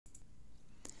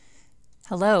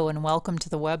Hello and welcome to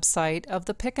the website of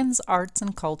the Pickens Arts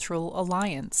and Cultural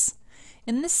Alliance.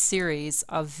 In this series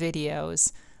of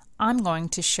videos, I'm going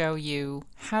to show you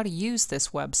how to use this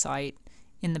website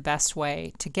in the best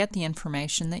way to get the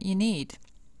information that you need.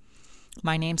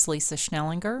 My name's Lisa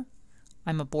Schnellinger.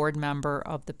 I'm a board member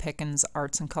of the Pickens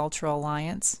Arts and Cultural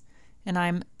Alliance, and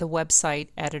I'm the website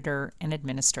editor and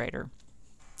administrator.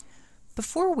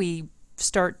 Before we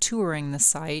start touring the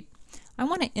site, I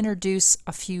want to introduce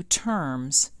a few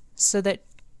terms so that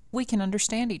we can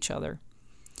understand each other.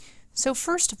 So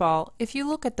first of all, if you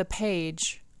look at the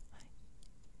page,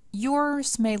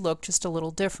 yours may look just a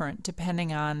little different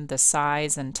depending on the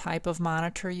size and type of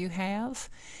monitor you have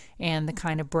and the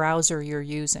kind of browser you're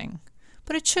using.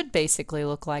 But it should basically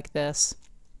look like this.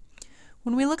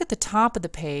 When we look at the top of the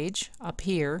page, up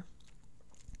here,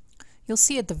 you'll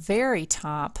see at the very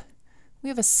top we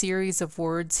have a series of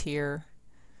words here.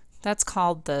 That's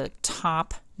called the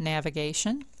top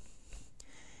navigation.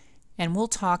 And we'll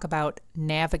talk about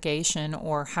navigation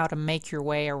or how to make your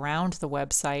way around the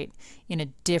website in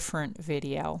a different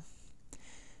video.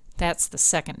 That's the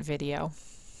second video.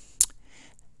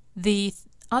 The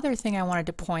other thing I wanted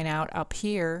to point out up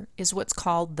here is what's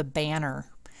called the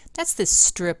banner. That's this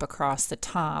strip across the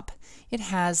top. It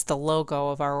has the logo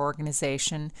of our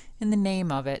organization and the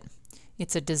name of it.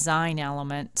 It's a design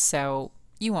element, so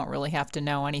you won't really have to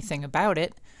know anything about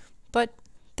it, but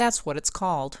that's what it's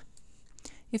called.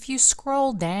 If you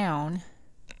scroll down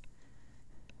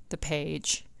the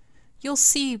page, you'll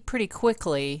see pretty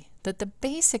quickly that the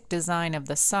basic design of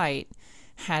the site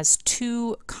has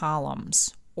two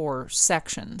columns or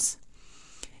sections.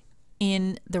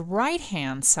 In the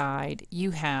right-hand side,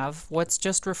 you have what's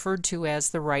just referred to as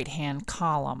the right-hand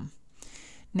column.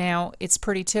 Now, it's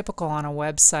pretty typical on a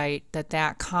website that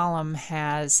that column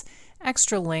has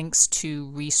extra links to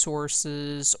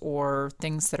resources or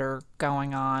things that are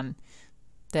going on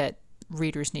that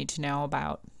readers need to know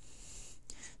about.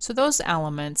 So those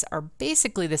elements are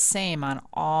basically the same on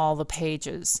all the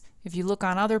pages. If you look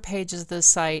on other pages of the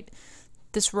site,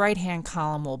 this right-hand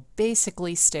column will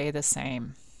basically stay the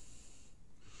same.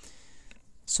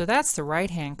 So that's the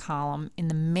right-hand column. In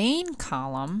the main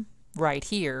column, right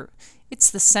here, it's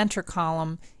the center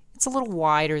column. It's a little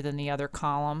wider than the other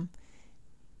column.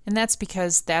 And that's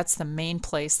because that's the main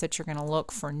place that you're going to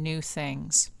look for new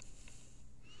things.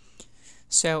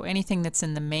 So anything that's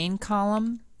in the main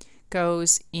column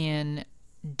goes in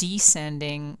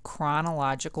descending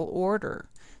chronological order.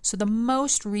 So the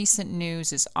most recent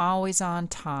news is always on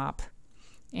top,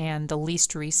 and the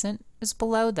least recent is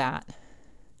below that.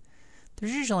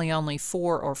 There's usually only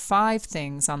 4 or 5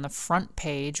 things on the front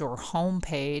page or home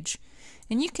page,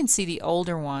 and you can see the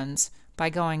older ones by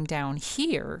going down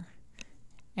here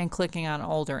and clicking on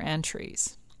older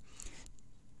entries.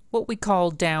 What we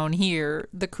call down here,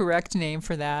 the correct name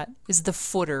for that is the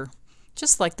footer,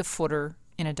 just like the footer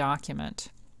in a document.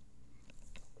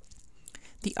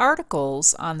 The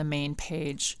articles on the main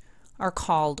page are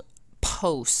called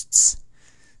posts.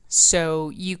 So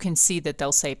you can see that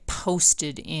they'll say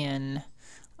posted in,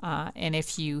 and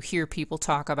if you hear people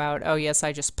talk about, oh yes,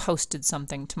 I just posted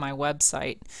something to my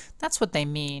website, that's what they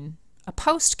mean. A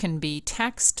post can be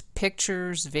text,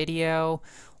 pictures, video,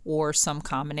 or some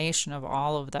combination of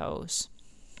all of those.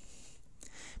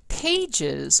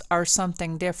 Pages are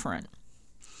something different.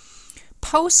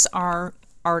 Posts are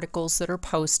articles that are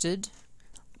posted.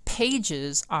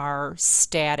 Pages are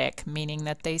static, meaning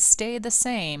that they stay the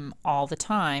same all the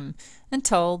time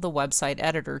until the website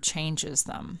editor changes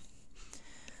them.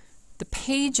 The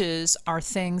pages are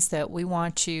things that we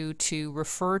want you to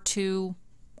refer to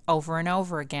over and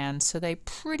over again, so they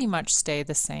pretty much stay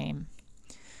the same.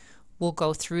 We'll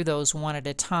go through those one at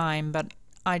a time, but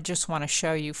I just want to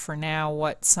show you for now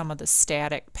what some of the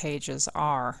static pages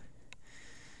are.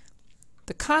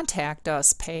 The Contact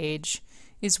Us page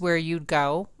is where you'd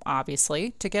go,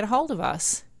 obviously, to get a hold of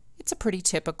us. It's a pretty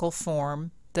typical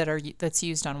form that's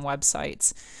used on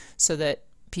websites so that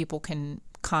people can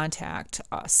contact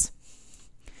us.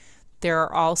 There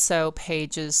are also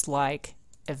pages like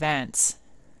Events.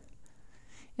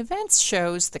 Events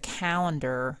shows the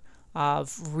calendar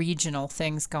of regional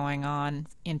things going on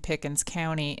in Pickens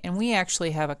County, and we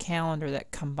actually have a calendar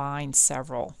that combines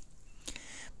several.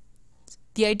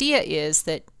 The idea is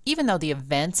that even though the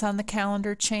events on the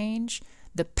calendar change,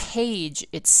 the page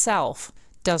itself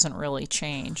doesn't really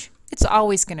change. It's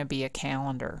always going to be a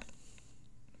calendar.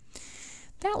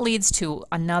 That leads to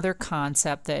another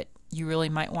concept that you really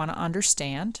might want to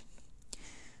understand.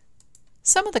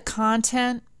 Some of the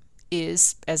content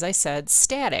is, as I said,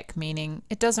 static, meaning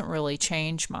it doesn't really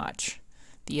change much.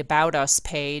 The About Us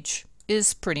page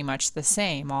is pretty much the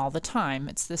same all the time.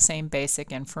 It's the same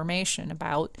basic information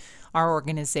about our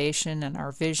organization and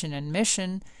our vision and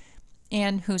mission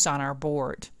and who's on our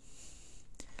board.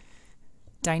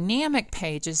 Dynamic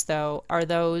pages, though, are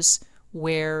those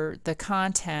where the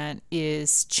content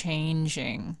is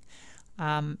changing.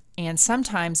 And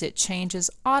sometimes it changes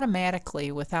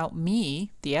automatically without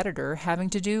me, the editor, having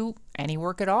to do any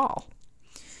work at all.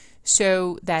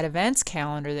 So that events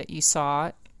calendar that you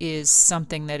saw is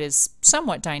something that is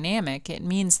somewhat dynamic. It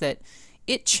means that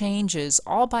it changes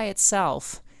all by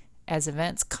itself as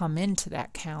events come into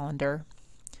that calendar.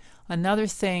 Another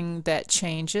thing that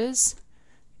changes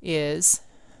is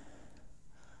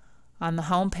on the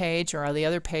home page or on the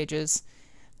other pages,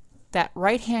 that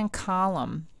right-hand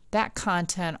column, that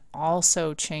content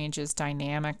also changes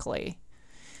dynamically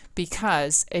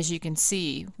because, as you can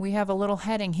see, we have a little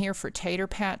heading here for Tater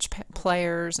Patch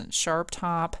players and Sharp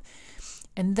Top,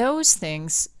 and those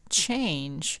things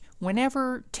change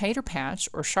whenever Tater Patch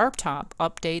or Sharp Top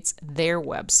updates their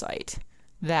website.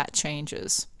 That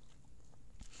changes.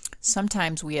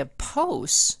 Sometimes we have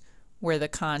posts where the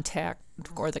content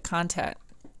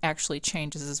actually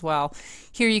changes as well.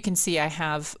 Here you can see I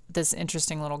have this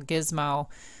interesting little gizmo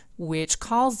which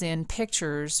calls in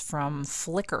pictures from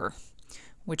Flickr,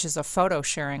 which is a photo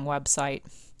sharing website,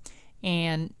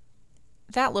 and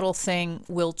that little thing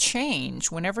will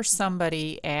change whenever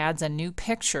somebody adds a new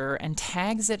picture and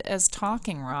tags it as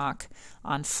Talking Rock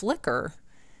on Flickr.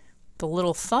 The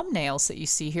little thumbnails that you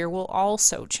see here will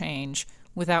also change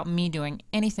without me doing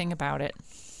anything about it.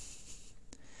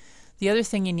 The other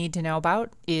thing you need to know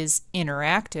about is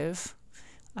interactive.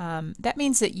 That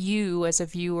means that you as a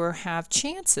viewer have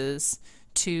chances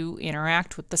to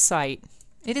interact with the site.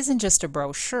 It isn't just a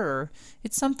brochure,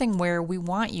 it's something where we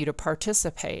want you to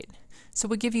participate. So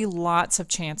we give you lots of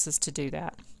chances to do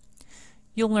that.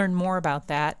 You'll learn more about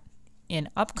that in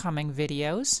upcoming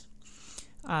videos.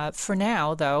 For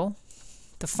now, though,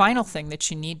 the final thing that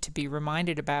you need to be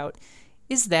reminded about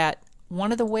is that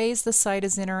one of the ways the site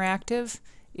is interactive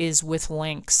is with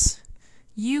links.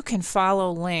 You can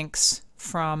follow links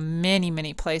from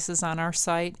many places on our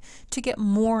site to get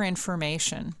more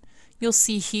information. You'll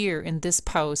see here in this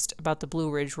post about the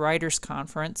Blue Ridge Writers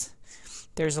Conference,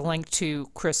 there's a link to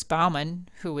Chris Bauman,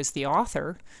 who is the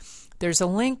author. There's a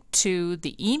link to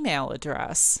the email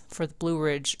address for the Blue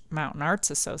Ridge Mountain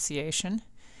Arts Association,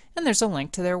 and there's a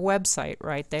link to their website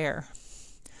right there.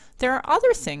 There are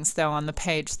other things, though, on the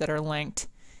page that are linked.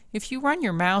 If you run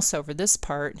your mouse over this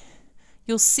part,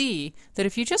 you'll see that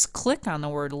if you just click on the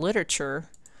word literature,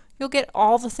 you'll get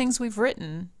all the things we've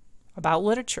written about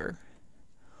literature.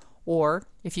 Or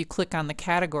if you click on the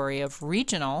category of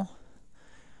regional,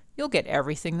 you'll get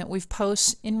everything that we've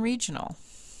posted in regional.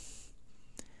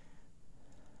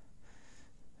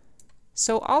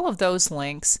 So all of those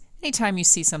links, anytime you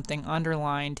see something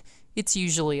underlined, it's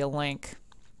usually a link.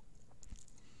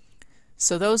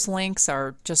 So those links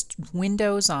are just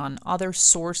windows on other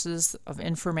sources of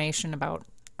information about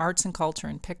arts and culture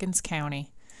in Pickens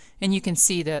County. And you can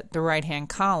see that the right-hand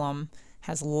column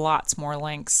has lots more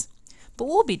links. But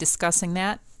we'll be discussing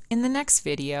that in the next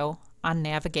video on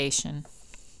navigation.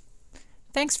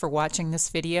 Thanks for watching this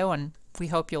video, and we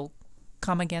hope you'll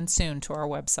come again soon to our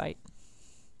website.